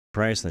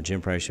Price and the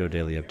Jim Price Show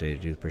Daily Update.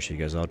 I do appreciate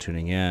you guys all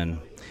tuning in.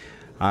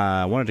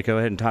 I wanted to go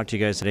ahead and talk to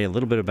you guys today a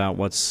little bit about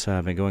what's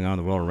been going on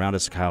in the world around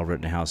us. The Kyle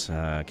Rittenhouse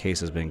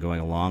case has been going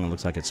along. It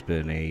looks like it's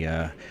been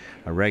a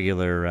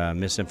regular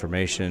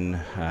misinformation,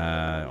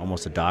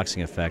 almost a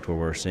doxing effect, where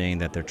we're seeing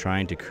that they're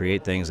trying to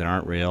create things that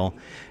aren't real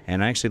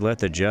and actually let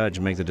the judge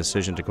make the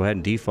decision to go ahead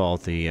and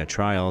default the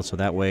trial, so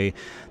that way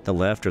the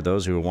left or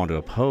those who want to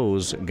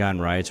oppose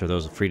gun rights or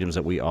those freedoms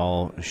that we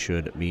all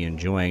should be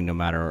enjoying, no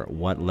matter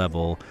what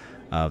level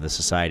the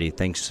society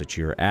thinks that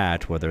you're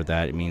at, whether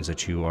that means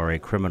that you are a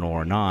criminal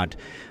or not.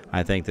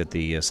 I think that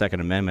the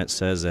Second Amendment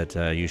says that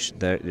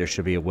there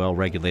should be a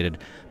well-regulated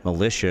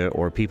militia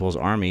or people's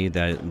army.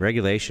 That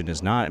regulation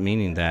is not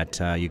meaning that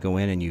you go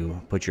in and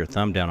you put your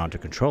thumb down on to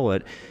control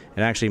it.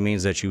 It actually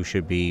means that you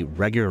should be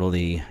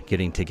regularly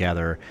getting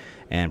together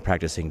and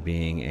practicing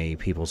being a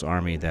people's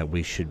army, that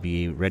we should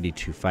be ready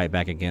to fight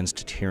back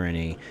against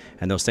tyranny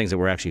and those things that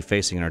we're actually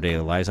facing in our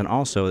daily lives. And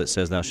also it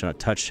says thou shalt not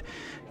touch,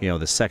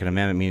 the Second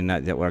Amendment,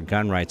 meaning that our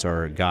gun rights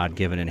are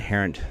God-given,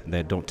 inherent,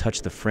 that don't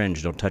touch the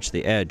fringe, don't touch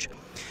the edge.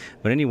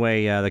 But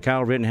anyway, the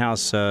Kyle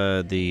Rittenhouse,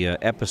 the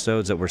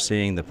episodes that we're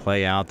seeing, the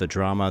play out, the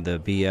drama, the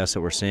BS that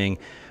we're seeing,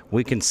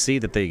 we can see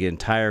that the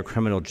entire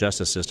criminal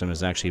justice system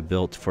is actually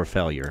built for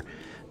failure.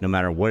 No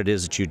matter what it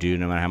is that you do,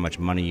 no matter how much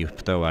money you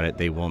throw at it,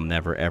 they will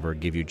never, ever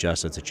give you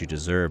justice that you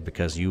deserve,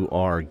 because you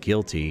are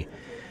guilty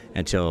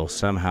until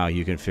somehow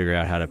you can figure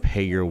out how to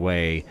pay your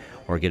way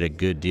or get a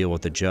good deal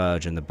with the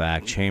judge in the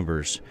back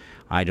chambers.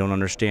 I don't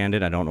understand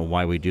it. I don't know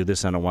why we do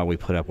this. I don't know why we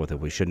put up with it.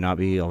 We should not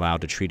be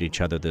allowed to treat each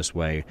other this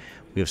way.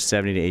 We have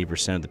 70 to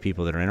 80% of the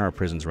people that are in our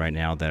prisons right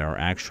now that are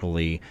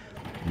actually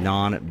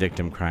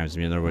non-victim crimes.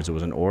 In other words, it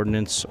was an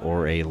ordinance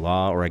or a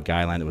law or a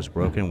guideline that was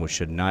broken, which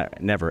should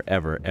never,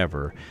 ever,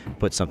 ever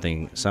put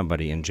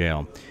somebody in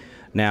jail.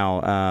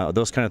 Now,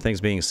 those kind of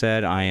things being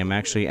said, I am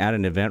actually at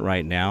an event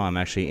right now. I'm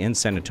actually in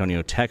San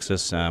Antonio,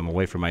 Texas,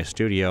 away from my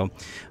studio.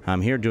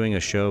 I'm here doing a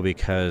show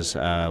because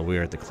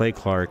we're at the Clay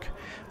Clark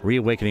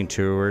Reawakening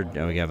Tour.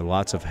 We have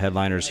lots of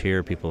headliners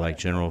here, people like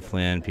General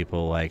Flynn,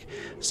 people like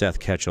Seth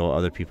Ketchel,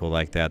 other people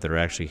like that are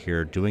actually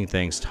here doing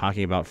things,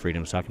 talking about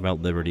freedoms, talking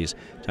about liberties,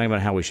 talking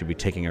about how we should be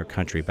taking our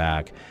country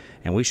back.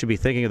 And we should be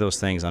thinking of those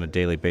things on a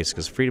daily basis,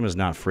 because freedom is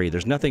not free.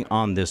 There's nothing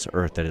on this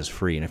earth that is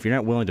free. And if you're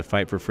not willing to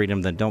fight for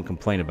freedom, then don't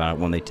complain about it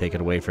when they take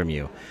it away from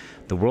you.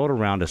 The world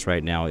around us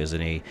right now is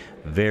in a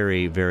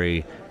very,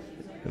 very,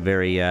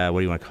 very, what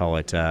do you want to call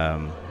it,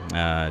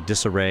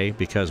 disarray,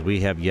 because we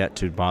have yet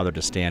to bother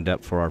to stand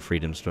up for our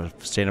freedoms, to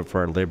stand up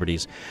for our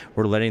liberties.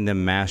 We're letting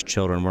them mass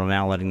children. We're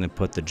now letting them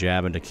put the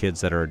jab into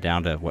kids that are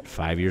down to,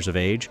 5 years of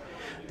age?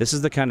 This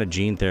is the kind of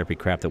gene therapy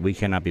crap that we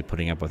cannot be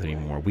putting up with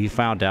anymore. We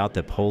found out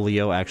that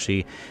polio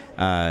actually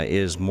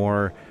is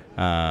more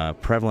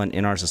prevalent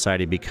in our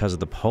society because of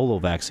the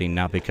polio vaccine,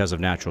 not because of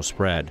natural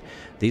spread.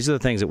 These are the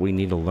things that we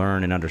need to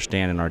learn and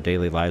understand in our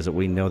daily lives, that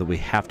we know that we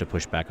have to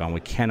push back on. We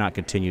cannot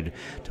continue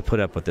to put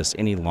up with this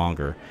any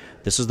longer.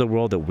 This is the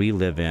world that we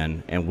live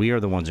in, and we are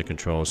the ones in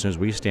control. As soon as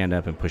we stand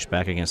up and push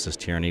back against this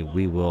tyranny,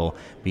 we will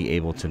be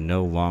able to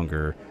no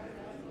longer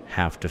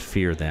have to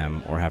fear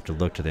them or have to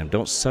look to them.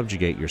 Don't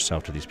subjugate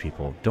yourself to these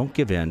people. Don't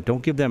give in.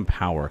 Don't give them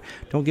power.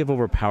 Don't give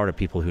over power to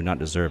people who do not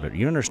deserve it.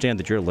 You understand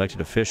that your elected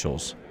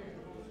officials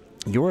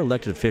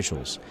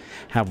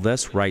have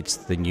less rights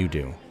than you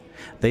do.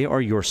 They are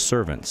your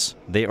servants.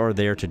 They are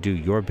there to do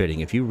your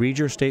bidding. If you read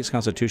your state's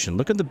constitution,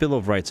 look at the Bill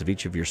of Rights of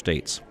each of your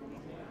states.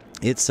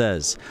 It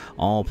says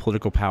all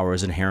political power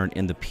is inherent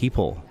in the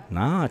people,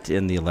 not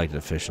in the elected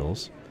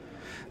officials,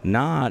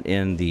 not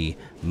in the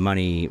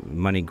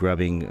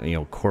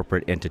money-grubbing,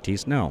 corporate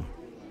entities. No.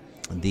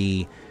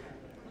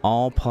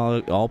 All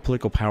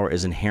political power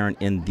is inherent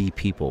in the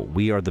people.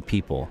 We are the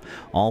people.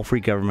 All free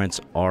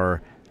governments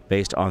are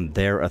based on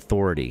their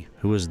authority.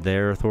 Who is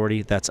their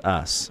authority? That's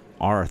us,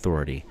 our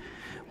authority.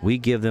 We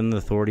give them the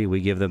authority,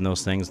 we give them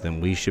those things,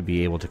 then we should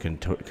be able to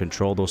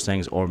control those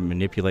things or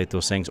manipulate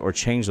those things or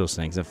change those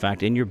things. In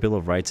fact, in your Bill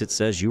of Rights, it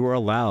says you are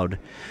allowed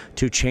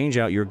to change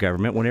out your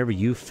government whenever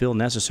you feel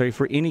necessary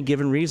for any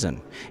given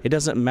reason. It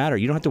doesn't matter.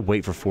 You don't have to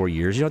wait for 4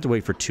 years. You don't have to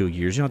wait for 2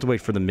 years. You don't have to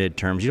wait for the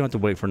midterms. You don't have to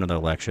wait for another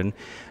election.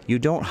 You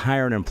don't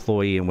hire an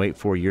employee and wait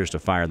 4 years to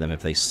fire them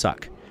if they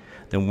suck.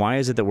 Then why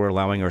is it that we're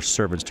allowing our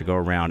servants to go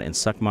around and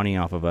suck money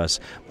off of us,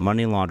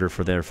 money launder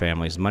for their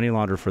families, money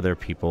launder for their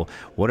people,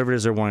 whatever it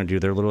is they want to do,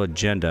 their little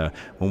agenda?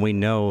 When we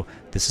know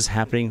this is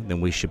happening,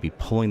 then we should be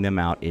pulling them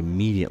out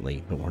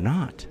immediately, but we're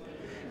not.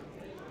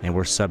 And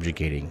we're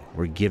subjugating.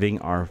 We're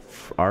giving our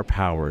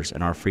powers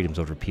and our freedoms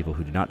over to people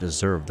who do not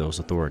deserve those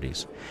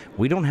authorities.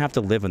 We don't have to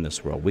live in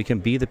this world. We can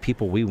be the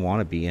people we want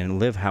to be and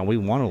live how we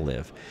want to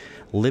live.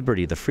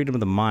 liberty, the freedom of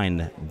the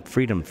mind,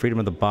 freedom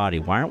of the body.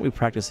 Why aren't we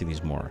practicing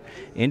these more?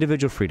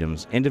 Individual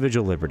freedoms,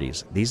 individual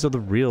liberties. These are the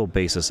real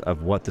basis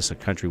of what this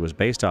country was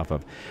based off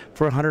of.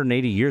 For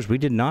 180 years, we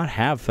did not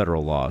have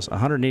federal laws.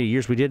 180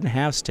 years, we didn't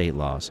have state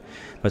laws.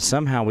 But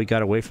somehow we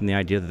got away from the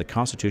idea that the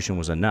Constitution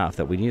was enough,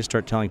 that we need to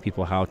start telling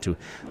people how to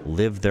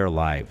live their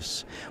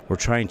lives. We're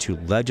trying to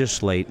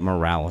legislate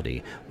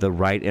morality, the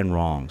right and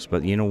wrongs.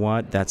 But you know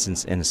what? That's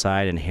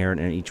inside,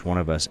 inherent in each one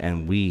of us,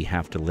 and we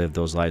have to live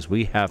those lives.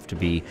 We have to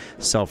be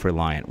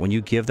self-reliant. When you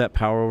give that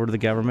power over to the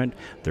government,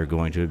 they're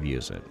going to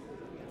abuse it.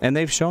 And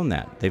they've shown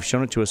that. They've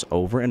shown it to us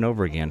over and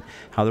over again,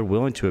 how they're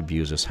willing to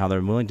abuse us, how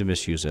they're willing to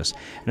misuse us.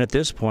 And at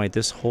this point,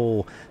 this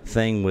whole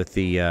thing with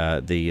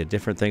the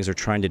different things they're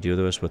trying to do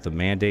to us with the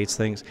mandates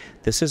things,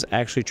 this is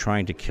actually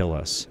trying to kill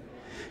us.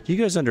 Do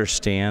you guys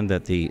understand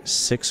that the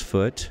 6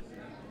 foot,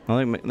 well,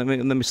 let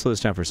me slow this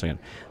down for a second.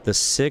 The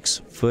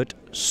 6 foot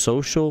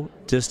social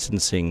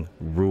distancing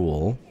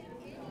rule,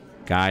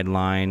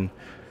 guideline,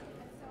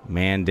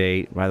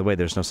 mandate. By the way,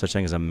 there's no such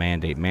thing as a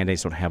mandate.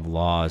 Mandates don't have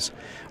laws,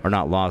 or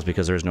not laws,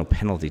 because there's no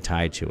penalty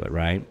tied to it,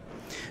 right?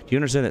 Do you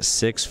understand that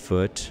 6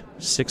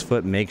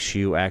 foot makes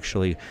you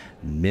actually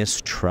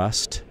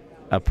mistrust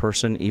a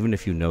person even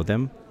if you know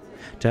them?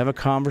 To have a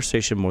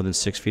conversation more than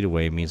 6 feet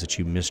away means that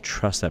you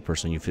mistrust that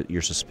person.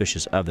 You're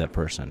suspicious of that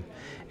person.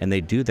 And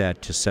they do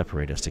that to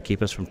separate us, to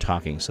keep us from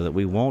talking, so that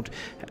we won't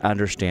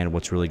understand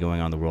what's really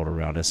going on in the world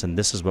around us. And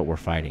this is what we're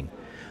fighting.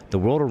 The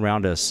world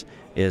around us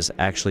is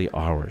actually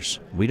ours.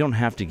 We don't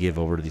have to give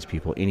over to these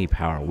people any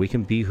power. We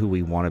can be who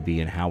we want to be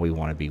and how we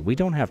want to be. We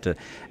don't have to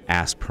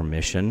ask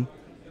permission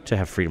to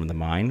have freedom of the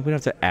mind. We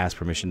don't have to ask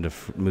permission to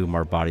move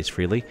our bodies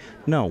freely.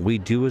 No, we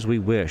do as we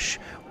wish.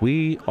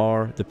 We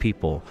are the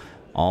people.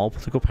 All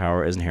political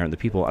power is inherent in the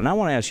people. And I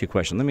want to ask you a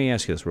question. Let me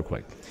ask you this real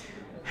quick.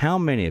 How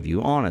many of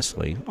you,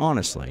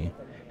 honestly,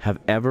 have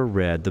ever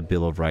read the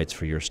Bill of Rights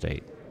for your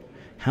state?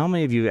 How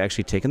many of you have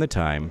actually taken the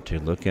time to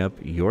look up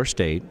your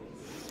state,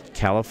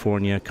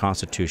 California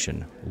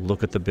Constitution,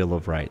 look at the Bill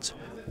of Rights?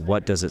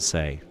 What does it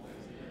say?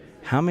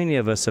 How many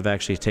of us have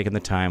actually taken the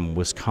time,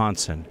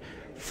 Wisconsin,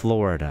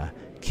 Florida,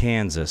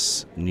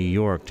 Kansas, New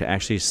York, to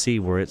actually see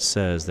where it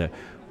says that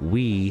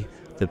we,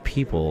 the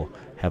people,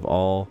 have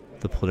all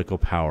the political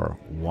power?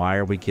 Why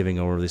are we giving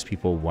over to these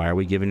people? Why are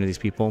we giving to these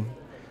people?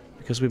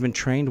 Because we've been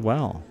trained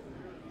well.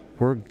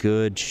 We're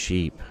good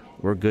sheep.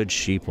 We're good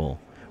sheeple.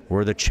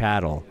 We're the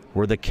chattel.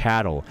 We're the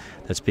cattle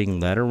that's being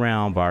led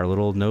around by our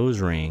little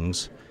nose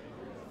rings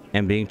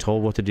and being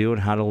told what to do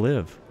and how to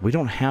live. We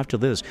don't have to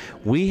live this.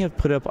 We have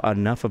put up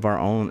enough of our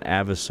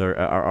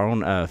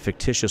own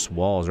fictitious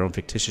walls, our own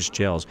fictitious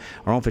jails,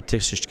 our own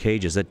fictitious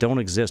cages that don't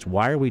exist.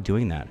 Why are we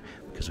doing that?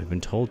 Because we've been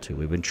told to.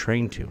 We've been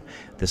trained to.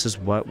 This is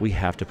what we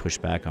have to push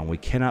back on. We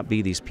cannot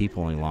be these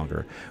people any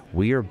longer.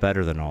 We are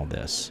better than all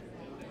this.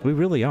 We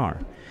really are.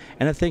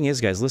 And the thing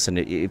is, guys, listen,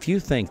 if you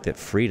think that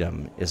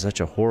freedom is such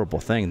a horrible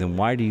thing, then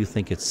why do you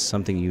think it's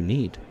something you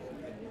need?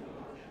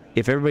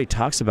 If everybody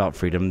talks about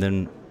freedom,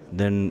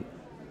 then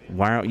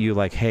why aren't you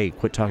like, hey,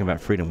 quit talking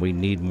about freedom? We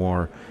need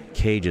more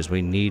cages.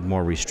 We need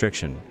more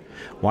restriction.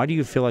 Why do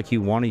you feel like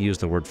you want to use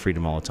the word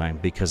freedom all the time?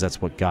 Because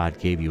that's what God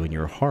gave you in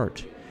your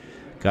heart.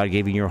 God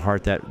gave you in your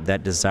heart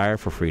that desire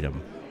for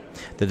freedom,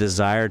 the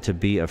desire to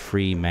be a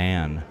free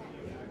man,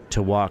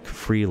 to walk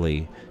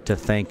freely, to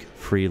think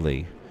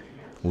freely.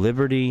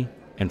 Liberty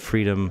and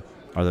freedom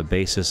are the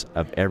basis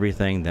of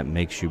everything that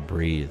makes you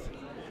breathe.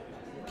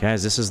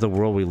 Guys, this is the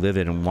world we live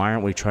in, and why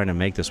aren't we trying to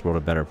make this world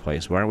a better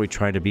place? Why aren't we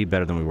trying to be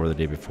better than we were the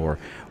day before?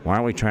 Why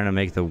aren't we trying to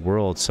make the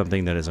world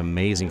something that is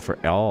amazing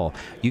for all?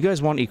 You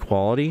guys want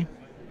equality?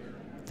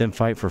 Then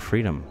fight for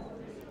freedom.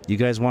 You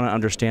guys want to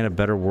understand a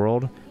better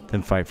world?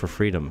 Then fight for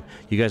freedom.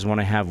 You guys want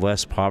to have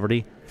less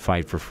poverty?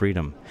 Fight for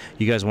freedom.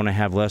 You guys want to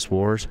have less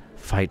wars?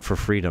 Fight for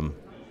freedom.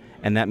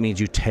 And that means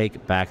you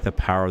take back the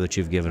power that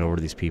you've given over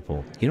to these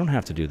people. You don't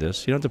have to do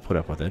this. You don't have to put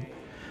up with it.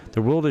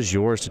 The world is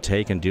yours to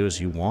take and do as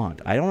you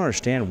want. I don't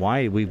understand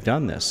why we've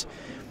done this.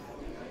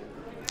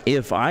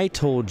 If I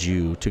told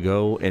you to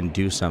go and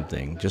do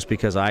something just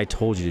because I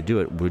told you to do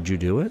it, would you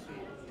do it?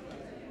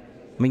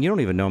 I mean, you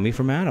don't even know me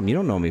from Adam. You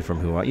don't know me from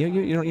who I am.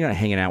 You're not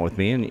hanging out with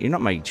me, and you're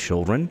not my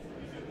children.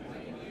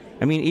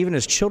 I mean, even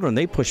as children,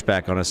 they push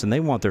back on us, and they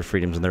want their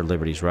freedoms and their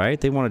liberties, right?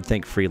 They want to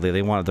think freely.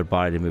 They want their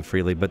body to move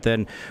freely. But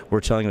then we're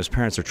telling them as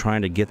parents, they're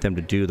trying to get them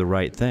to do the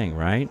right thing,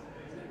 right?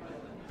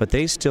 But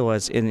they still,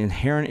 as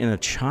inherent in a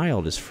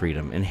child is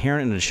freedom.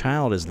 Inherent in a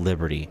child is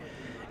liberty.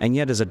 And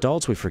yet as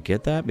adults, we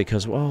forget that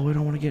because, oh, we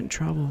don't want to get in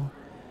trouble.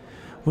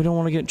 We don't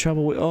want to get in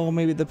trouble. Oh,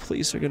 maybe the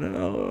police are going to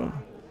know.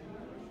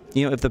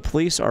 You know, if the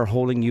police are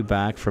holding you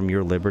back from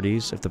your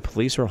liberties, if the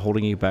police are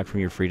holding you back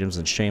from your freedoms,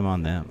 then shame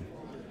on them.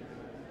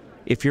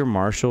 If your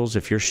marshals,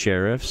 if your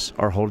sheriffs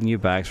are holding you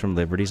back from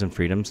liberties and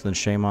freedoms, then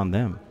shame on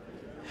them.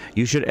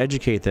 You should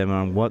educate them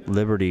on what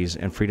liberties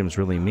and freedoms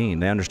really mean.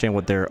 They understand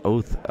what their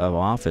oath of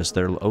office,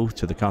 their oath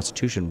to the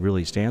Constitution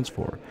really stands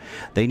for.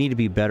 They need to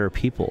be better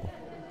people.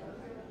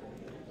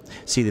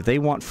 See, if they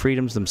want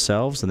freedoms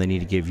themselves, then they need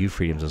to give you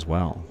freedoms as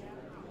well.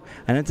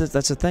 And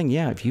that's the thing.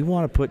 Yeah, if you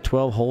want to put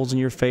 12 holes in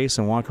your face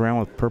and walk around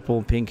with purple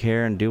and pink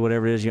hair and do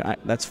whatever it is,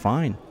 that's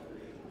fine.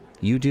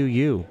 You do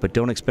you, but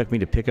don't expect me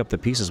to pick up the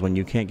pieces when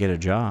you can't get a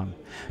job.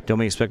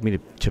 Don't expect me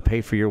to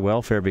pay for your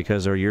welfare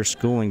or your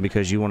schooling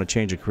because you want to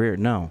change a career.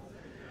 No.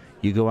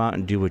 You go out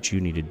and do what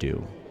you need to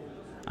do.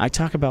 I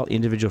talk about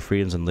individual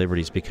freedoms and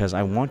liberties because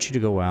I want you to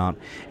go out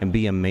and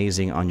be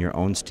amazing on your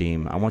own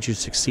steam. I want you to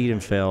succeed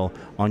and fail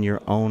on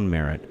your own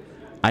merit.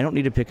 I don't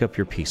need to pick up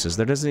your pieces.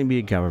 There doesn't need to be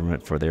a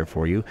government there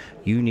for you.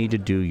 You need to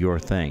do your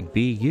thing.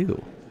 Be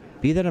you.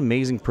 Be that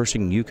amazing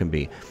person you can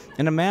be.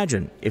 And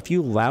imagine if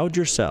you allowed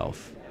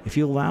yourself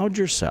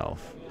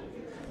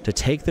to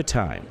take the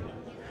time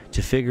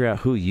to figure out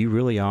who you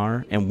really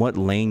are and what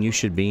lane you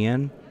should be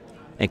in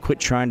and quit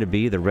trying to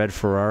be the red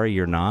Ferrari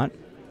you're not.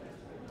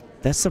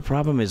 That's the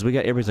problem. Is we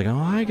got everybody's like, oh,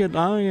 I get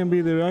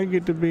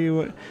to be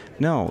what.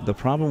 No, the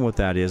problem with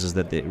that is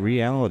that the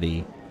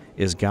reality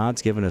is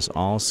God's given us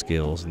all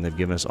skills and they've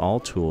given us all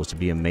tools to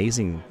be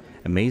amazing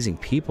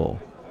people.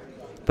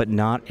 But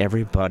not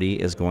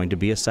everybody is going to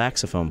be a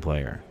saxophone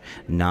player.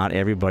 Not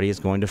everybody is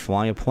going to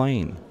fly a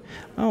plane.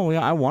 Oh,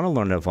 yeah, I want to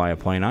learn to fly a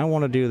plane. I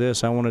want to do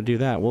this. I want to do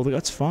that. Well,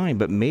 that's fine.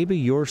 But maybe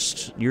your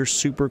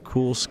super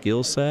cool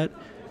skill set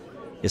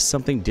is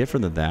something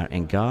different than that.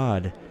 And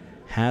God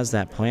has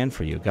that plan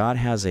for you. God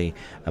has a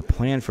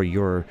plan for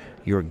your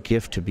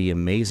gift to be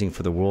amazing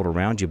for the world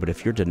around you. But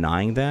if you're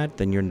denying that,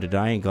 then you're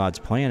denying God's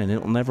plan and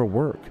it'll never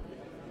work.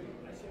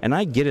 And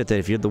I get it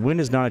that if the wind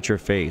is not at your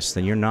face,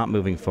 then you're not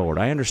moving forward.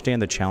 I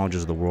understand the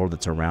challenges of the world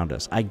that's around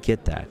us. I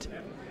get that.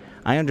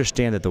 I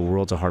understand that the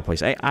world's a hard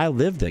place. I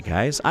lived it,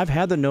 guys. I've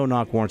had the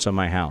no-knock warrants on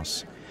my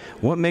house.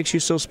 What makes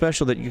you so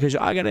special because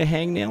I got a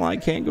hangnail, I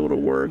can't go to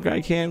work, I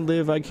can't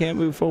live, I can't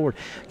move forward?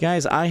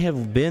 Guys, I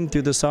have been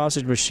through the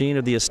sausage machine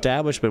of the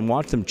establishment,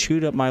 watched them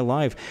chewed up my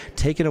life,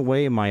 taken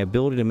away my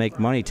ability to make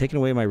money, taken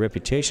away my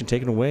reputation,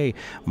 taken away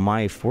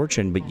my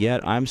fortune, but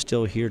yet I'm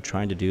still here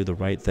trying to do the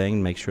right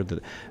thing, make sure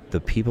that the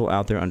people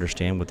out there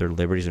understand what their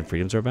liberties and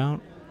freedoms are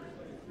about.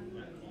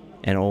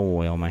 And oh,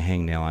 well, my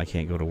hangnail, I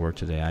can't go to work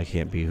today, I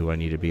can't be who I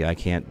need to be, I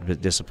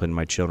can't discipline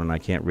my children, I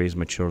can't raise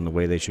my children the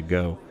way they should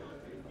go.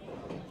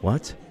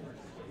 What?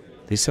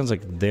 These sounds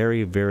like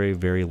very, very,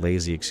 very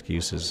lazy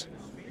excuses.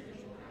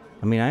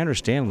 I mean, I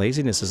understand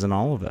laziness is in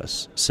all of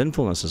us.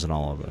 Sinfulness is in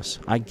all of us.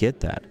 I get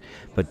that.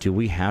 But do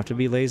we have to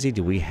be lazy?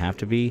 Do we have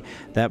to be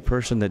that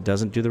person that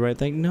doesn't do the right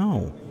thing?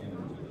 No.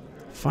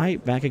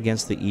 Fight back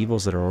against the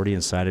evils that are already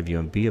inside of you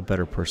and be a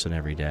better person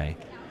every day.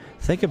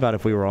 Think about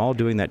if we were all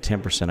doing that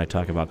 10% I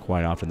talk about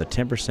quite often, the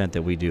 10%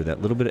 that we do,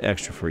 that little bit of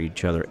extra for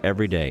each other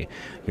every day,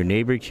 your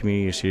neighbor,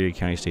 community, your city,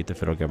 county, state, the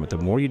federal government, the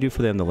more you do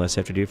for them, the less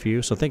they have to do for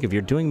you. So think if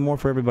you're doing more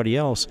for everybody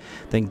else,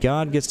 then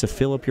God gets to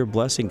fill up your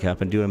blessing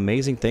cup and do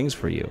amazing things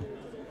for you.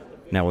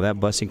 Now, will that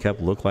blessing cup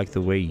look like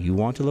the way you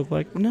want to look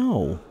like?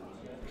 No,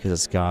 because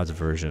it's God's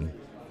version.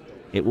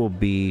 It will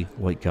be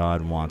what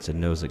God wants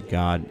and knows that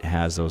God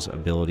has those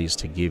abilities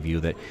to give you,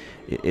 that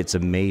it's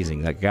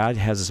amazing, that God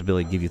has this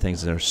ability to give you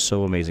things that are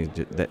so amazing,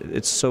 that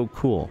it's so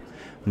cool.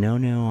 No,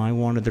 I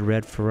wanted the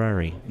red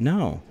Ferrari.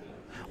 No.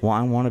 Well,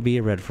 I want to be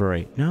a red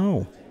Ferrari.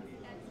 No,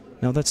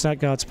 that's not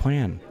God's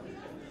plan.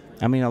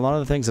 I mean, a lot of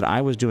the things that I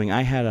was doing,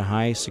 I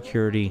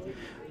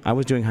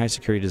was doing high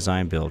security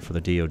design build for the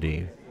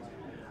DOD.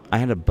 I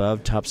had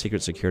above top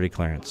secret security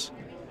clearance.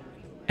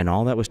 And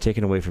all that was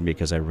taken away from me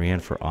because I ran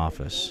for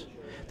office.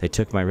 They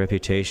took my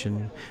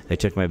reputation, they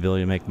took my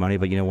ability to make money,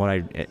 but you know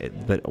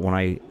what? But when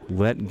I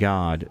let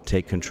God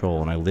take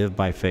control and I live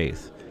by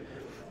faith,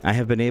 I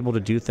have been able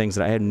to do things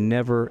that I had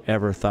never,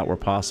 ever thought were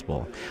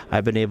possible.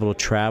 I've been able to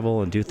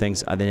travel and do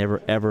things I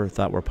never, ever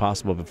thought were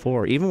possible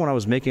before, even when I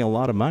was making a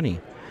lot of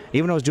money.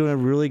 Even when I was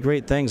doing really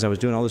great things, I was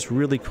doing all this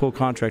really cool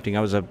contracting.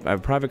 I was a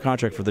private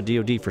contract for the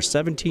DOD for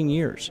 17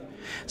 years.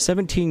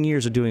 17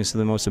 years of doing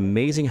some of the most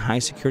amazing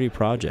high-security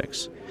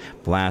projects.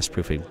 Blast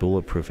proofing,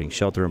 bulletproofing,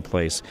 shelter in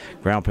place,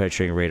 ground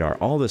penetrating radar,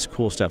 all this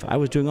cool stuff. I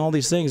was doing all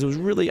these things. It was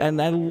really,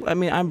 and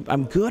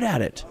I'm good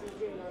at it.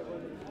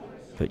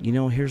 But you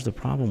know, here's the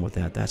problem with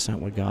that. That's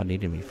not what God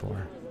needed me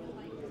for.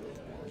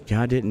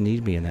 God didn't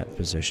need me in that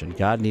position.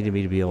 God needed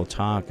me to be able to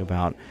talk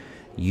about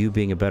you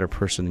being a better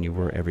person than you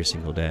were every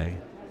single day.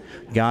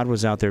 God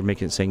was out there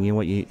saying, you know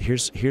what,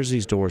 here's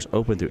these doors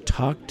open through.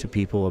 Talk to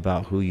people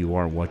about who you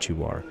are and what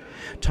you are.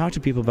 Talk to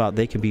people about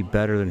they can be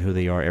better than who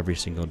they are every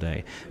single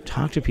day.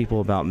 Talk to people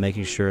about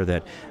making sure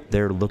that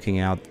they're looking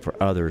out for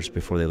others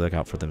before they look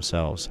out for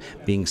themselves.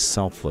 Being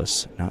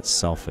selfless, not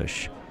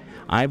selfish.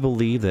 I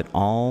believe that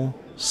all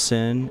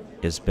sin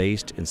is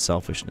based in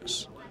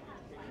selfishness.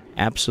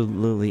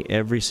 Absolutely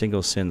every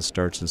single sin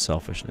starts in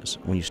selfishness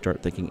when you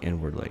start thinking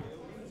inwardly.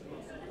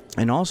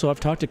 And also, I've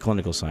talked to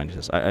clinical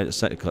scientists,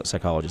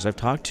 psychologists. I've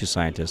talked to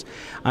scientists.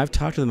 I've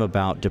talked to them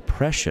about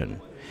depression.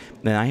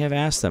 And I have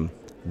asked them,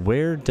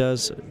 where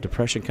does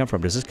depression come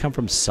from? Does this come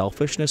from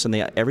selfishness? And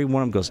every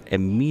one of them goes,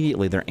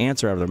 immediately, their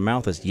answer out of their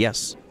mouth is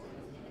yes.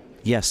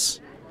 Yes.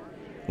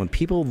 When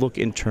people look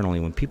internally,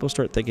 when people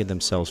start thinking of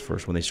themselves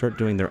first, when they start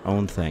doing their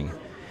own thing,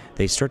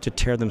 they start to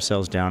tear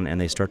themselves down, and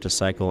they start to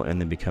cycle,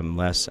 and they become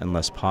less and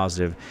less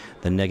positive.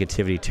 The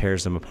negativity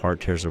tears them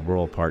apart, tears the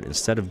world apart.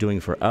 Instead of doing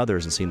for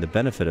others and seeing the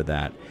benefit of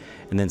that,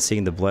 and then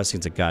seeing the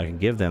blessings that God can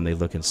give them, they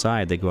look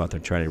inside, they go out there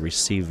and try to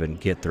receive and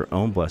get their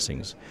own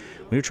blessings.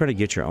 When you're trying to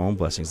get your own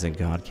blessings, then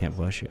God can't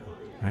bless you,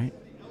 right?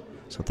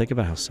 So think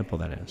about how simple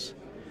that is.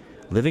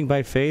 Living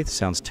by faith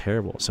sounds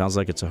terrible. It sounds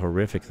like it's a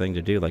horrific thing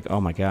to do, like,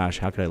 oh my gosh,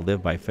 how could I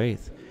live by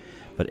faith?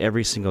 But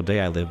every single day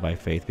I live by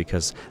faith,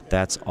 because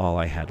that's all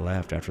I had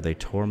left after they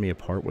tore me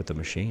apart with the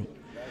machine.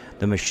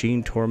 The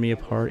machine tore me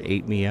apart,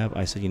 ate me up.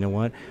 I said, you know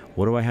what?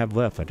 What do I have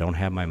left? I don't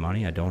have my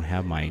money. I don't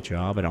have my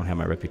job. I don't have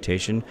my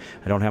reputation.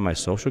 I don't have my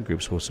social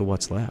groups. So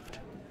what's left?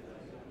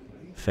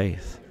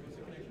 Faith.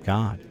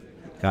 God.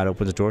 God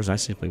opens the doors, and I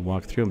simply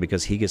walk through them,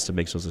 because he gets to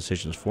make those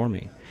decisions for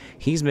me.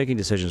 He's making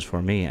decisions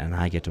for me, and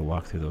I get to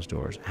walk through those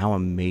doors. How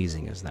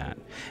amazing is that?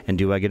 And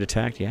do I get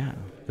attacked? Yeah.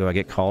 Do I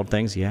get called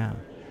things? Yeah.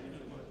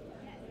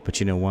 But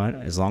you know what?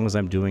 As long as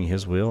I'm doing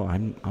his will,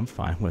 I'm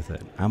fine with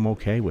it. I'm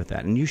okay with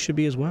that. And you should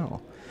be as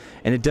well.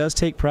 And it does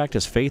take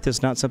practice. Faith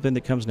is not something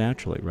that comes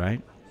naturally,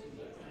 right?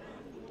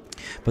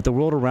 But the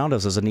world around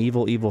us is an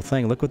evil, evil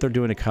thing. Look what they're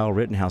doing to Kyle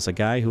Rittenhouse, a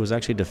guy who was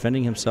actually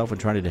defending himself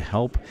and trying to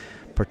help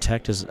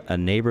protect a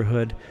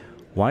neighborhood.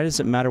 Why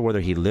does it matter whether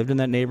he lived in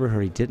that neighborhood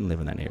or he didn't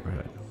live in that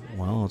neighborhood?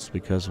 Well, it's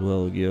because,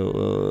 well,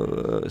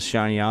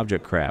 shiny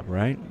object crap,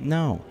 right?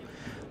 No.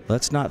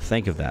 Let's not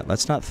think of that.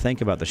 Let's not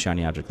think about the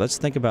shiny object. Let's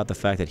think about the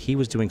fact that he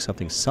was doing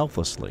something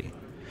selflessly.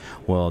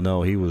 Well,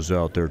 no, he was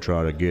out there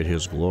trying to get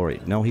his glory.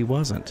 No, he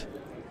wasn't.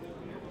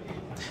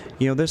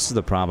 You know, this is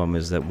the problem,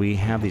 is that we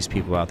have these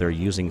people out there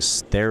using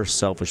their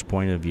selfish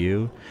point of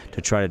view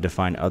to try to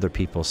define other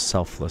people's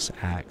selfless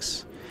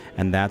acts.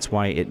 And that's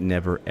why it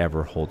never,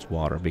 ever holds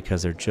water,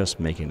 because they're just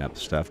making up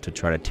stuff to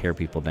try to tear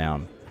people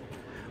down.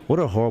 What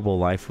a horrible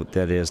life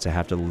that is, to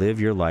have to live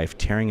your life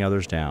tearing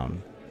others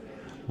down.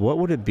 What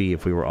would it be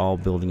if we were all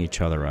building each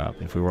other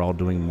up, if we were all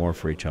doing more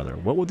for each other?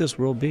 What would this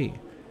world be?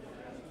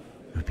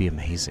 It would be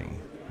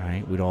amazing,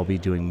 right? We'd all be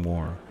doing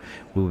more.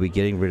 We would be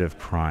getting rid of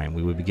crime.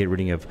 We would be getting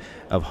rid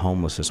of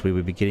homelessness. We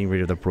would be getting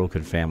rid of the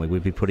broken family.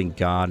 We'd be putting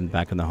God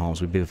back in the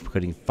homes. We'd be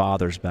putting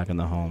fathers back in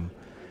the home.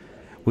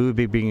 We would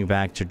be bringing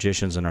back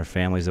traditions in our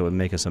families that would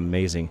make us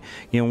amazing.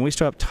 You know, when we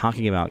stop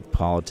talking about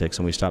politics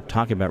and we stop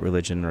talking about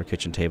religion in our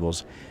kitchen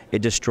tables,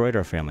 it destroyed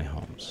our family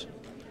homes.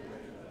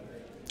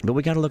 But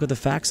we got to look at the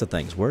facts of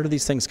things. Where do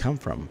these things come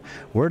from?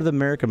 Where did the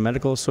American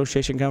Medical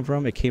Association come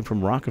from? It came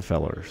from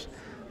Rockefellers.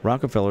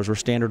 Rockefellers were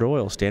Standard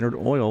Oil. Standard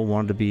Oil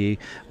wanted to be,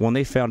 when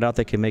they found out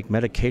they could make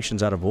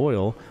medications out of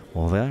oil,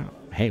 well,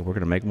 hey, we're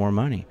going to make more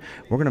money.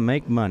 We're going to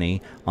make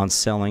money on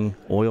selling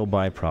oil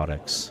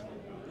byproducts.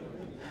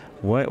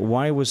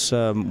 Why was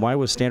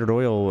Standard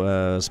Oil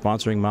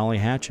sponsoring Molly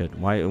Hatchet?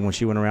 Why, when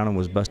she went around and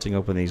was busting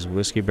open these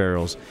whiskey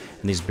barrels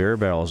and these beer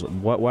barrels?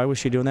 Why was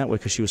she doing that?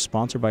 Because she was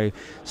sponsored by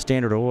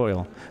Standard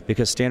Oil.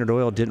 Because Standard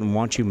Oil didn't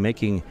want you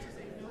making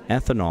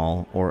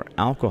ethanol or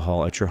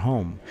alcohol at your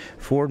home.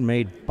 Ford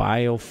made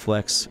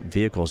Bioflex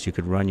vehicles. You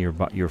could run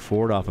your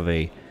Ford off of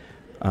a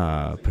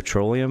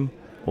petroleum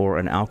or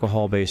an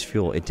alcohol-based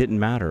fuel. It didn't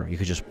matter. You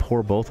could just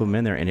pour both of them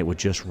in there, and it would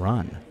just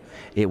run.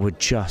 It would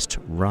just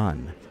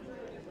run.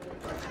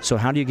 So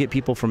how do you get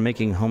people from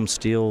making home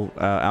steel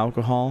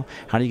alcohol?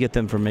 How do you get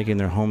them from making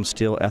their home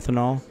steel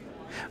ethanol?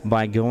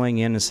 By going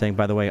in and saying,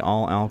 by the way,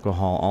 all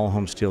alcohol, all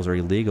home steels are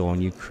illegal,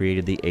 and you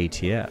created the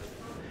ATF,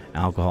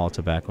 Alcohol,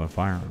 Tobacco, and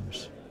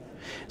Firearms.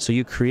 So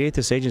you create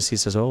this agency that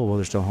says, oh, well,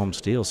 there's no home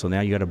steel, so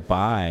now you got to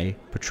buy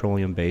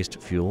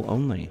petroleum-based fuel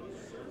only.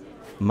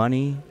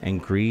 Money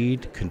and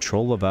greed,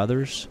 control of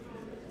others.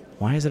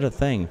 Why is it a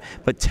thing?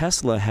 But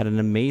Tesla had an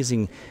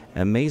amazing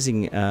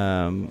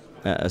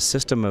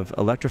system of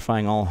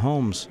electrifying all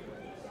homes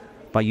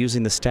by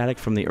using the static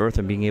from the earth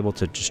and being able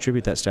to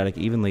distribute that static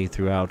evenly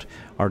throughout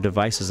our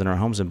devices in our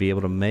homes and be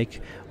able to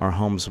make our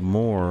homes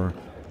more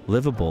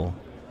livable.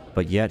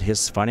 But yet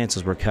his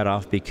finances were cut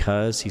off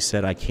because he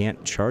said, I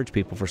can't charge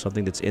people for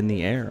something that's in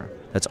the air,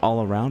 that's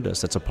all around us,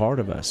 that's a part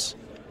of us.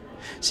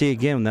 See,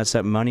 again, that's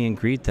that money and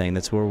greed thing.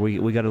 That's where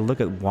we got to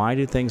look at, why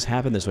do things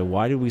happen this way?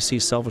 Why do we see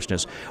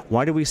selfishness?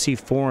 Why do we see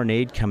foreign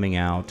aid coming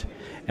out,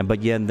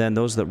 but yet then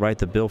those that write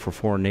the bill for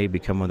foreign aid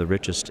become one of the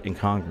richest in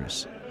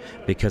Congress?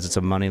 Because it's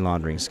a money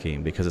laundering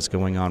scheme, because it's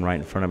going on right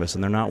in front of us,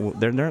 and they're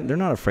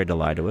not afraid to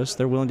lie to us.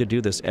 They're willing to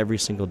do this every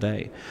single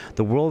day.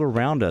 The world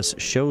around us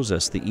shows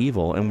us the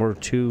evil, and we're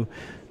too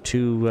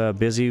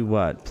busy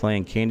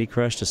playing Candy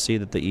Crush to see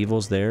that the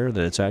evil's there,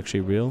 that it's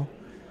actually real.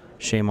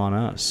 Shame on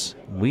us.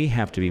 We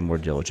have to be more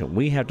diligent.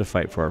 We have to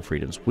fight for our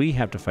freedoms. We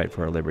have to fight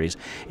for our liberties,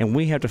 and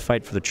we have to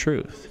fight for the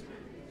truth.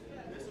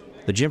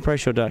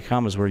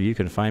 TheJimPriceShow.com is where you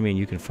can find me, and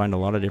you can find a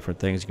lot of different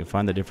things. You can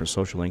find the different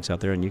social links out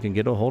there, and you can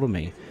get a hold of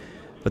me.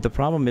 But the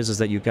problem is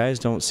that you guys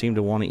don't seem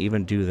to want to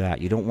even do that.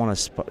 You don't want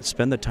to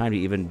spend the time to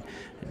even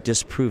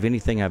disprove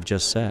anything I've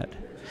just said.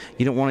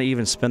 You don't want to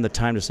even spend the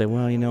time to say,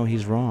 well, you know,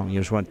 he's wrong. You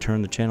just want to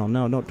turn the channel.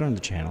 No, don't turn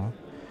the channel.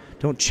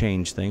 Don't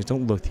change things.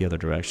 Don't look the other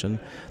direction.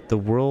 The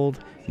world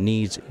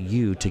needs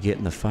you to get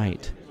in the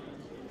fight.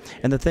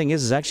 And the thing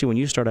is actually when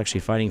you start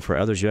actually fighting for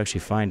others, you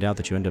actually find out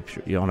that you end up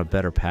on a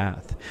better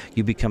path.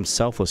 You become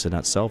selfless and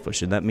not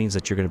selfish, and that means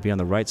that you're going to be on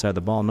the right side of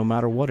the ball no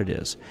matter what it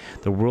is.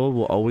 The world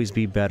will always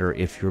be better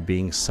if you're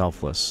being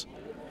selfless.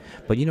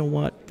 But you know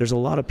what? There's a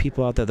lot of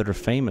people out there that are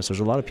famous. There's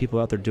a lot of people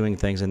out there doing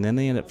things, and then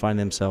they end up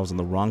finding themselves on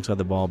the wrong side of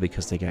the ball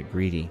because they got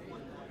greedy.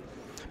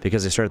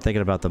 Because they started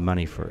thinking about the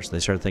money first. They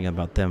started thinking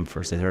about them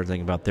first. They started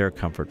thinking about their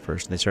comfort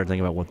first. And they started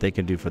thinking about what they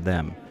can do for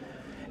them.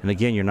 And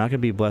again, you're not going to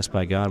be blessed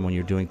by God when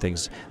you're doing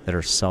things that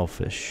are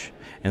selfish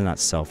and not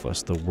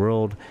selfless. The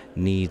world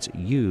needs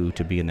you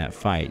to be in that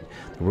fight.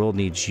 The world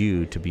needs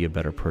you to be a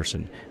better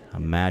person.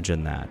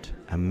 Imagine that.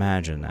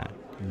 Imagine that.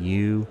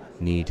 You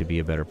need to be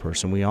a better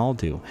person. We all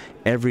do.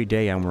 Every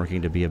day I'm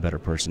working to be a better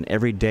person.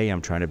 Every day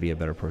I'm trying to be a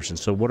better person.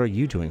 So what are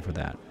you doing for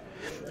that?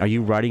 Are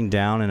you writing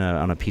down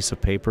on a piece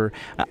of paper?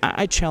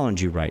 I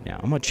challenge you right now.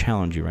 I'm going to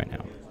challenge you right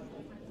now.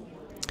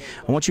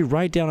 I want you to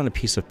write down on a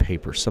piece of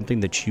paper something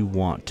that you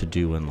want to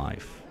do in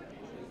life.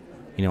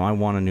 You know, I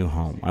want a new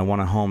home. I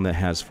want a home that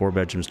has 4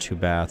 bedrooms, 2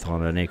 baths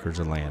on an acre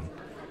of land.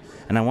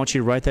 And I want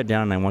you to write that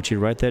down, and I want you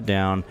to write that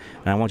down,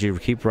 and I want you to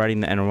keep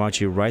writing that, and I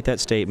want you to write that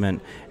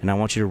statement, and I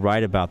want you to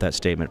write about that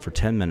statement for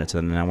 10 minutes,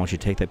 and then I want you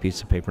to take that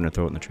piece of paper and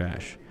throw it in the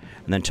trash.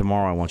 And then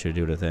tomorrow I want you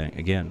to do it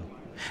again.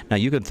 Now,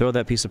 you can throw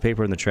that piece of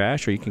paper in the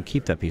trash, or you can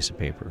keep that piece of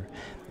paper.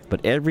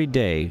 But every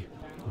day,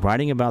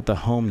 writing about the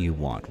home you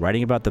want,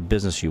 writing about the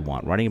business you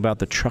want, writing about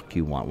the truck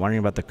you want, writing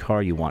about the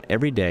car you want,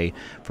 every day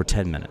for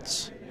 10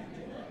 minutes.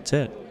 That's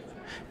it.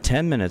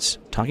 10 minutes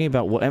talking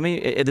about what, I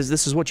mean,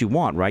 this is what you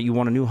want, right? You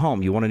want a new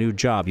home, you want a new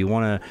job, you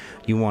want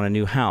a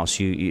new house,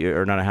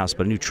 or not a house,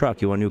 but a new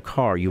truck, you want a new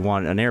car, you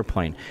want an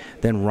airplane.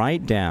 Then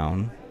write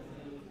down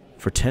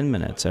for 10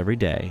 minutes every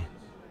day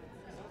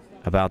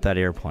about that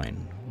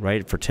airplane.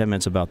 Write for 10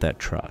 minutes about that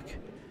truck.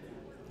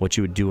 What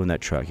you would do in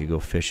that truck. You go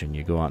fishing,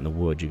 you go out in the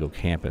woods, you go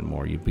camping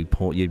more, you'd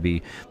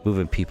be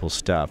moving people's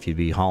stuff, you'd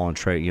be hauling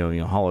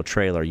haul a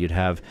trailer, you'd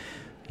have,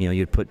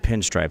 you'd put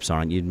pinstripes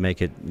on it, you'd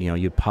make it,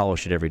 you'd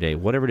polish it every day.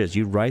 Whatever it is,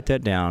 you write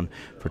that down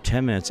for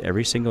 10 minutes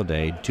every single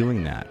day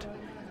doing that.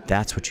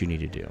 That's what you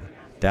need to do.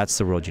 That's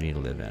the world you need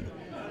to live in.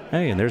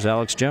 Hey, and there's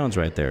Alex Jones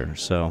right there.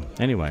 So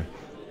anyway,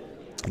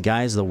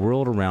 guys, the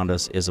world around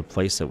us is a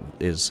place that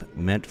is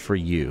meant for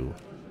you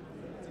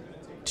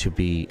to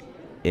be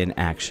in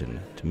action,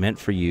 meant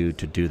for you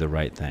to do the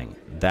right thing.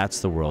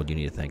 That's the world you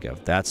need to think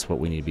of. That's what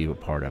we need to be a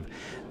part of.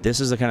 This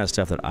is the kind of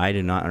stuff that I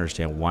do not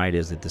understand why it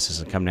is that this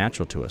doesn't come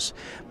natural to us,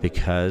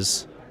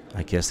 because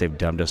I guess they've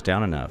dumbed us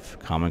down enough.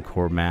 Common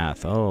Core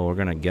math. Oh, we're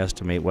going to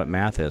guesstimate what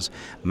math is.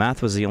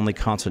 Math was the only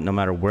constant no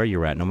matter where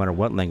you're at, no matter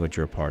what language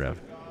you're a part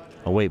of.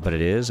 Oh wait, but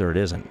it is or it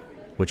isn't?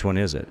 Which one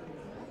is it?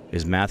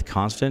 Is math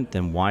constant?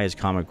 Then why does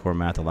Common Core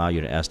math allow you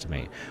to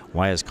estimate?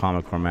 Why does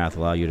Common Core math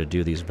allow you to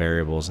do these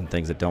variables and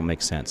things that don't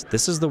make sense?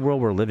 This is the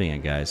world we're living in,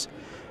 guys.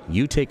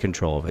 You take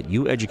control of it.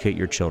 You educate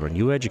your children.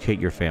 You educate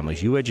your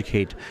families. You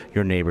educate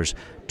your neighbors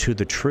to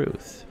the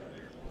truth.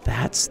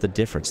 That's the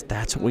difference.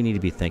 That's what we need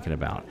to be thinking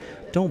about.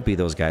 Don't be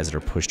those guys that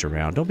are pushed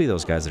around. Don't be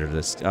those guys that are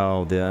this,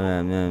 no,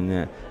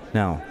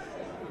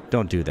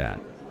 don't do that.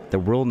 The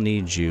world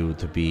needs you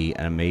to be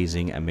an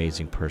amazing,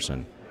 amazing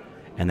person.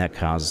 And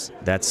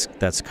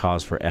that's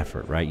cause for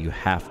effort, right? You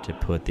have to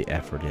put the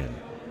effort in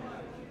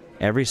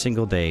every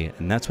single day.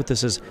 And that's what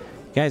this is.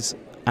 Guys,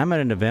 I'm at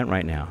an event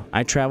right now.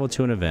 I traveled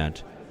to an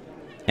event,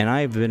 and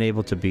I've been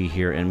able to be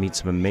here and meet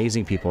some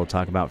amazing people,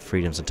 talk about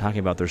freedoms and talking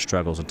about their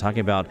struggles and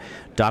talking about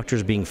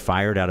doctors being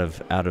fired out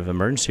of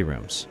emergency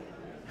rooms.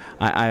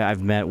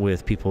 I've met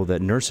with people,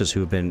 nurses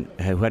who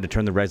had to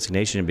turn the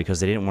resignation in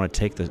because they didn't want to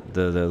take the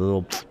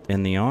little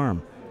in the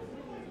arm.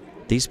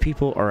 These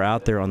people are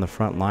out there on the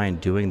front line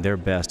doing their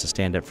best to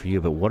stand up for you,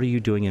 but what are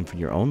you doing for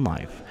your own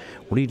life?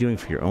 What are you doing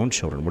for your own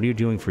children? What are you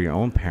doing for your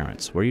own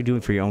parents? What are you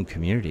doing for your own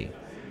community?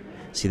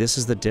 See, this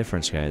is the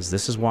difference, guys.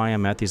 This is why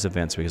I'm at these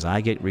events, because I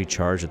get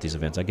recharged at these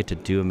events. I get to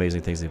do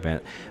amazing things at the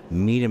event,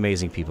 meet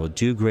amazing people,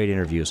 do great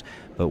interviews.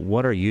 But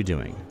what are you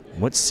doing?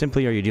 What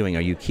simply are you doing?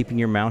 Are you keeping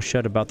your mouth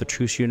shut about the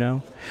truths you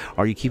know?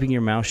 Are you keeping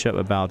your mouth shut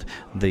about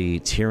the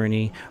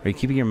tyranny? Are you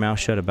keeping your mouth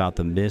shut about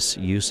the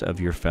misuse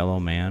of your fellow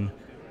man?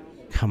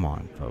 Come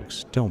on,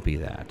 folks. Don't be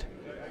that.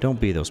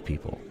 Don't be those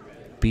people.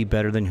 Be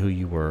better than who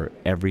you were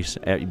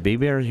be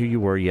better than who you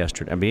were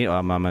yesterday.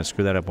 I'm going to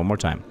screw that up one more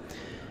time.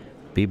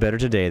 Be better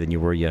today than you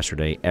were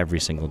yesterday every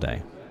single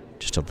day.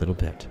 Just a little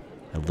bit.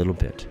 A little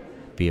bit.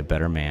 Be a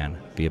better man.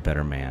 Be a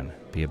better man.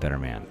 Be a better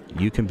man.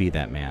 You can be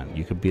that man.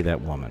 You can be that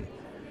woman.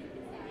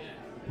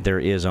 There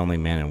is only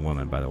man and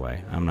woman, by the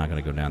way. I'm not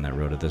going to go down that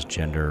road of this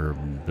gender,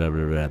 blah,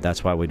 blah, blah.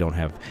 That's why we don't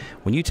have...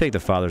 When you take the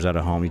fathers out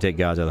of home, you take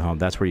gods out of the home,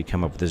 that's where you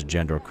come up with this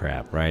gender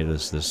crap, right?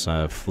 This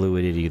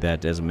fluidity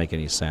that doesn't make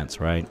any sense,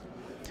 right?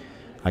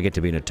 I get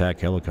to be an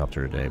attack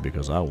helicopter today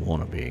because I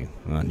want to be.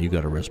 And you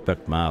got to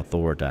respect my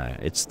authority.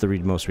 It's the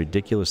most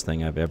ridiculous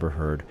thing I've ever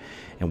heard.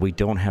 And we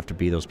don't have to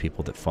be those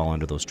people that fall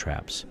into those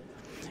traps.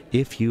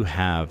 If you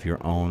have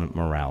your own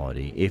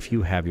morality, if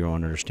you have your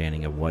own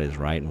understanding of what is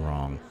right and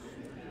wrong,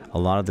 a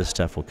lot of this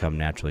stuff will come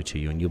naturally to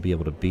you, and you'll be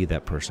able to be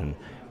that person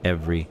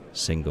every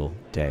single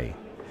day.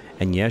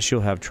 And yes,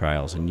 you'll have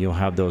trials, and you'll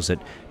have those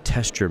that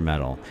test your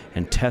mettle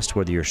and test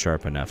whether you're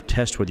sharp enough,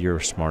 test whether you're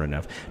smart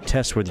enough,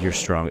 test whether you're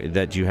strong,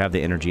 that you have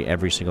the energy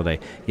every single day.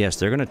 Yes,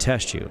 they're going to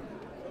test you.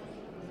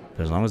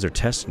 But as long as they're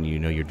testing you, you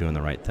know you're doing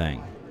the right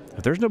thing.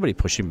 If there's nobody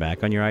pushing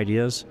back on your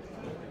ideas,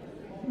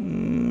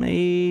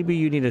 maybe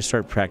you need to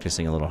start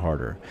practicing a little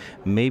harder.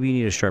 Maybe you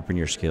need to sharpen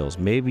your skills.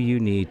 Maybe you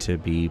need to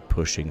be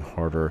pushing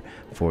harder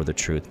for the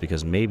truth,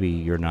 because maybe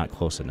you're not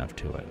close enough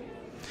to it.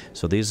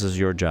 So this is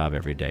your job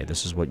every day.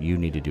 This is what you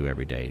need to do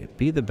every day.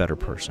 Be the better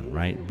person,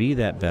 right? Be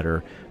that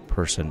better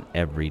person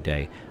every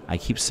day. I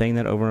keep saying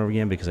that over and over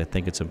again because I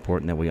think it's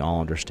important that we all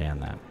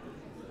understand that.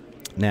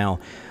 Now,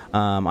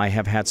 I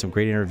have had some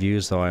great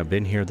interviews, though I've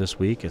been here this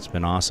week. It's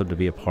been awesome to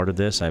be a part of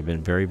this. I've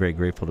been very, very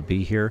grateful to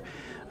be here.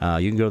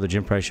 You can go to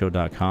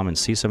thejimpriceshow.com and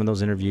see some of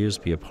those interviews,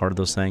 be a part of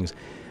those things.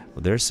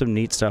 There's some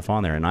neat stuff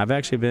on there. And I've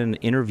actually been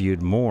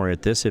interviewed more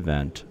at this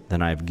event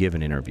than I've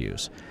given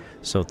interviews.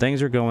 So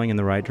things are going in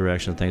the right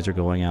direction. Things are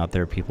going out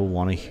there. People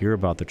want to hear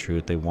about the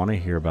truth. They want to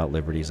hear about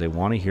liberties. They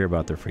want to hear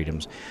about their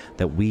freedoms,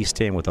 that we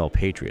stand with all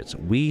patriots.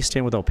 We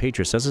stand with all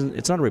patriots.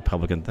 It's not a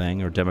Republican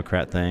thing or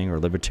Democrat thing or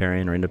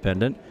Libertarian or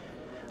Independent.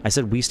 I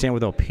said we stand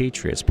with all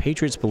patriots.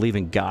 Patriots believe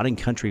in God and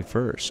country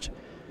first.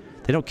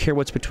 They don't care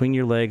what's between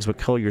your legs, what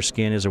color your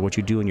skin is, or what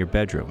you do in your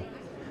bedroom.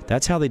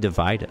 That's how they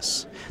divide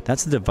us.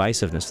 That's the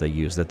divisiveness they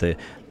use, that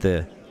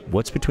the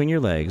what's between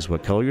your legs,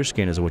 what color your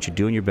skin is, or what you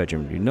do in your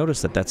bedroom. You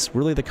notice that that's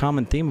really the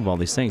common theme of all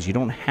these things. You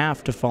don't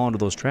have to fall into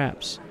those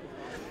traps.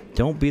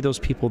 Don't be those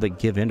people that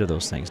give into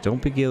those things.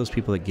 Don't be those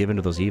people that give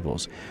into those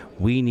evils.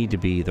 We need to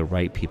be the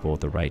right people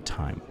at the right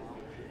time.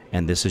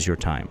 And this is your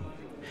time.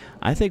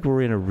 I think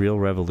we're in a real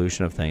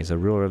revolution of things, a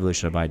real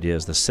revolution of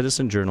ideas. The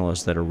citizen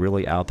journalists that are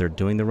really out there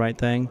doing the right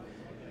thing,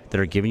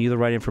 that are giving you the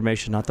right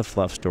information, not the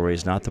fluff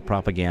stories, not the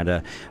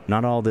propaganda,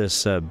 not all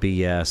this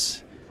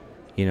BS,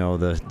 you know,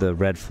 the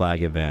red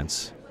flag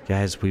events.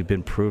 Guys, we've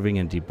been proving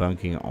and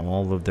debunking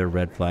all of their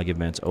red flag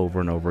events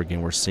over and over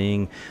again. We're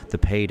seeing the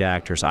paid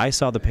actors. I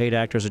saw the paid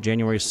actors of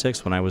January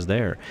 6th when I was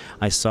there.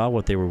 I saw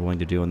what they were willing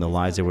to do and the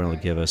lies they were willing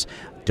to give us.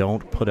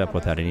 Don't put up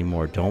with that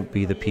anymore. Don't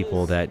be the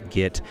people that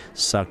get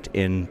sucked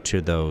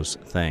into those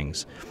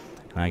things.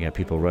 I got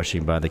people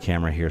rushing by the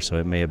camera here, so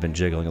it may have been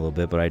jiggling a little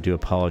bit, but I do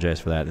apologize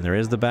for that. And there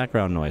is the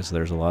background noise, so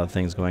there's a lot of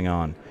things going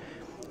on.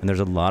 And there's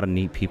a lot of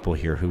neat people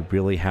here who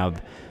really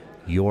have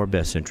your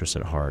best interests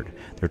at heart.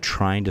 They're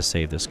trying to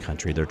save this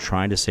country. They're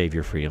trying to save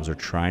your freedoms. They're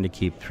trying to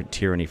keep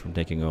tyranny from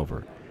taking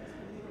over.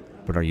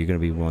 But are you going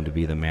to be willing to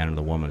be the man or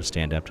the woman to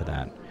stand up to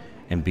that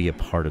and be a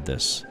part of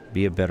this?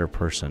 Be a better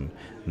person.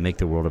 Make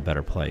the world a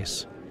better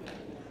place.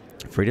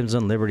 Freedoms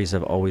and liberties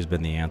have always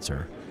been the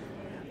answer.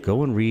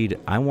 Go and read.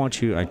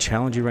 I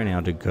challenge you right now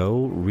to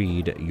go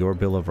read your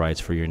Bill of Rights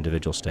for your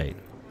individual state.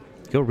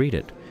 Go read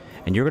it.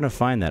 And you're going to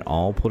find that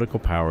all political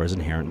power is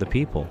inherent in the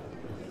people.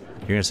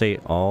 You're going to say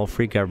all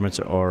free governments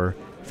are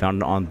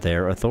founded on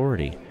their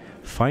authority.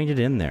 Find it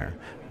in there.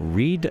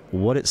 Read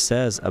what it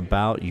says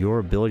about your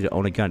ability to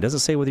own a gun. It doesn't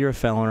say whether you're a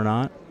felon or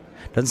not.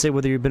 It doesn't say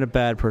whether you've been a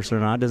bad person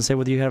or not. It doesn't say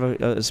whether you have a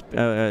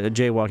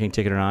jaywalking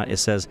ticket or not. It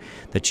says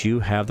that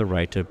you have the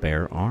right to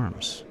bear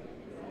arms.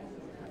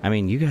 I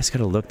mean, you guys got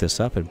to look this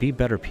up and be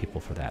better people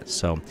for that.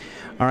 So,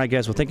 all right,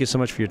 guys. Well, thank you so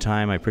much for your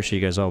time. I appreciate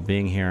you guys all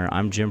being here.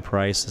 I'm Jim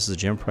Price. This is the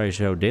Jim Price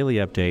Show Daily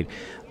Update.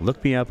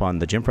 Look me up on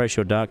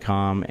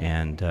thejimpriceshow.com,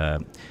 and I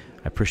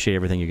appreciate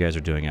everything you guys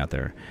are doing out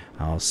there.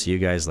 I'll see you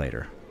guys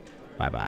later. Bye-bye.